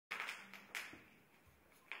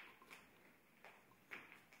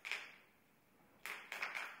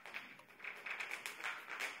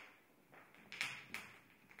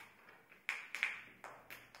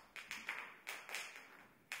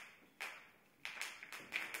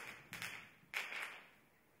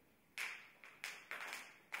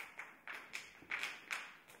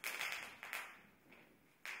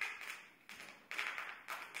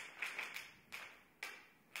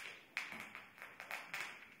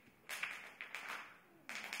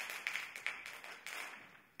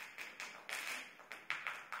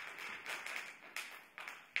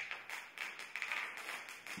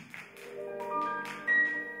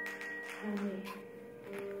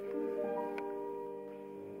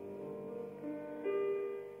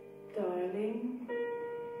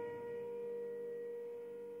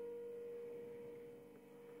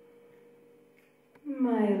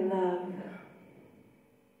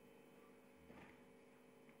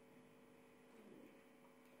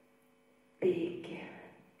Big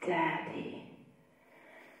Daddy,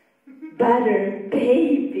 Butter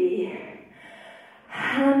Baby,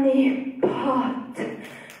 Honey Pot.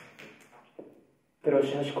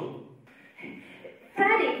 Troszeczku.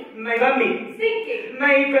 Fatty, My bambi. Stinky,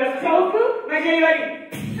 My corazón. Tofu, My jelly.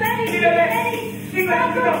 Fatty, Mi bebé. Fatty, Mi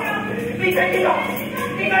corazón. Mi tranquilo.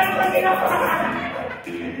 Mi corazón.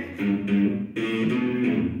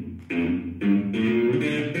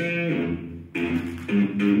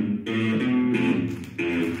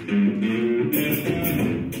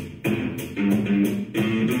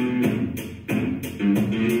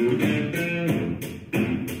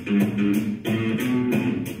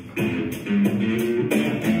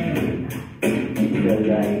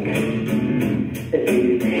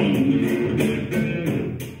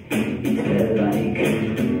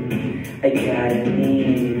 I got a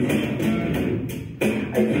need.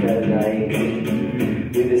 I felt like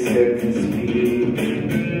with a certain speed,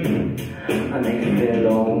 and I fell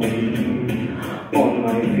on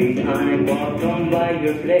my feet. And I walked on by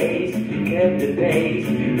your place, kept the pace,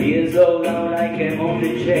 years old now like I'm on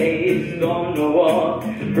the chase. Don't know what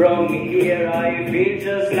brought me here. I feel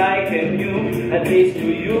just like I'm new, at least to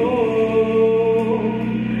you.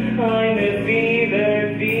 I'm a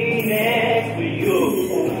fever bee next to you.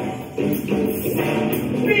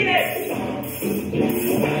 Phoenix!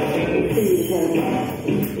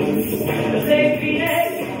 Say Phoenix!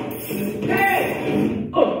 Hey!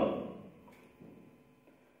 Oh!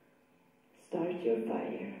 start your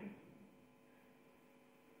fire.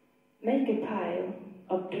 Make a pile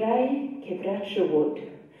of dry quebracho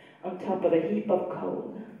wood on top of a heap of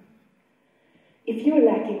coal. If you're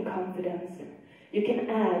lacking confidence, you can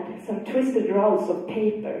add some twisted rolls of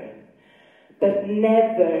paper, but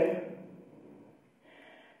never,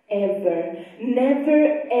 ever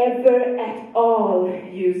at all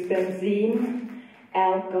use benzene,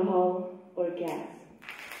 alcohol, or gas.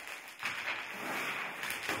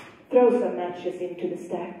 Throw some matches into the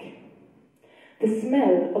stack. The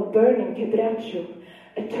smell of burning quebracho,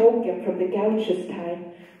 a token from the gauchos' time,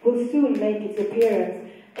 will soon make its appearance,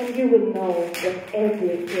 and you will know that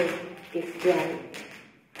everything is right.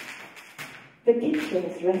 The kitchen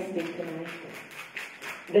is resting tonight.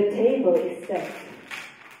 The table is set.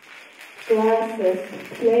 Glasses,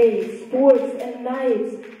 plates, forks and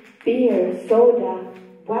knives, beer, soda,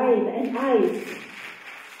 wine and ice.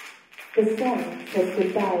 The sun says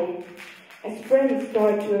goodbye as friends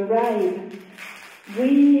start to arrive.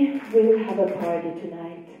 We will have a party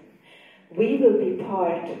tonight. We will be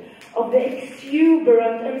part of the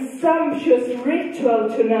exuberant and sumptuous ritual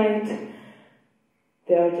tonight.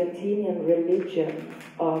 The Argentinian religion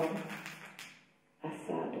of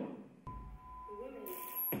asado.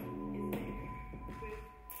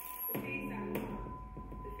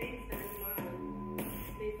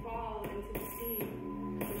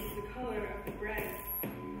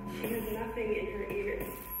 Nothing in her ears.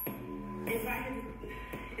 If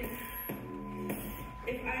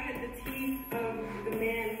I had the teeth of the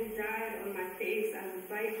man who died on my face, I would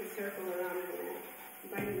bite the circle around her neck,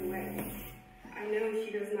 bite it away. I know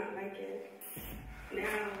she does not like it.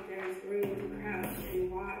 Now there is room to crouch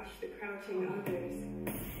and watch the crouching others.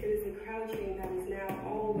 It is the crouching that is now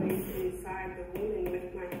always inside the woman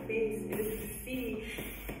with my face. It is to see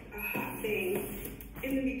a hot thing.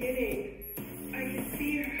 In the beginning, I could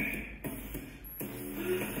see her. I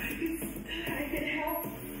could help.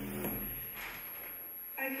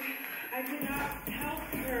 I could not help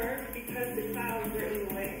her because the clouds were in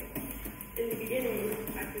the way. In the beginning,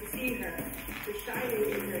 I could see her, the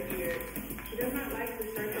shining in her ears. She does not like the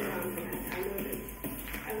circle around her neck, I know this.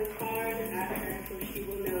 I look hard at her so she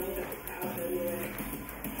will know that the clouds are in the way.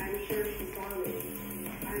 I'm sure she saw me.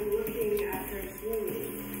 I'm looking at her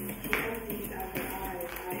swooning. She empties out her eyes.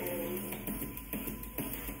 I am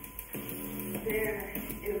there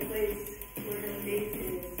in a place where her face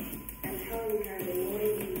is, and telling her the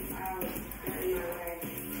noisy clouds are in my way.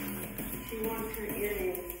 She wants her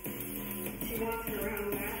earrings. She wants her around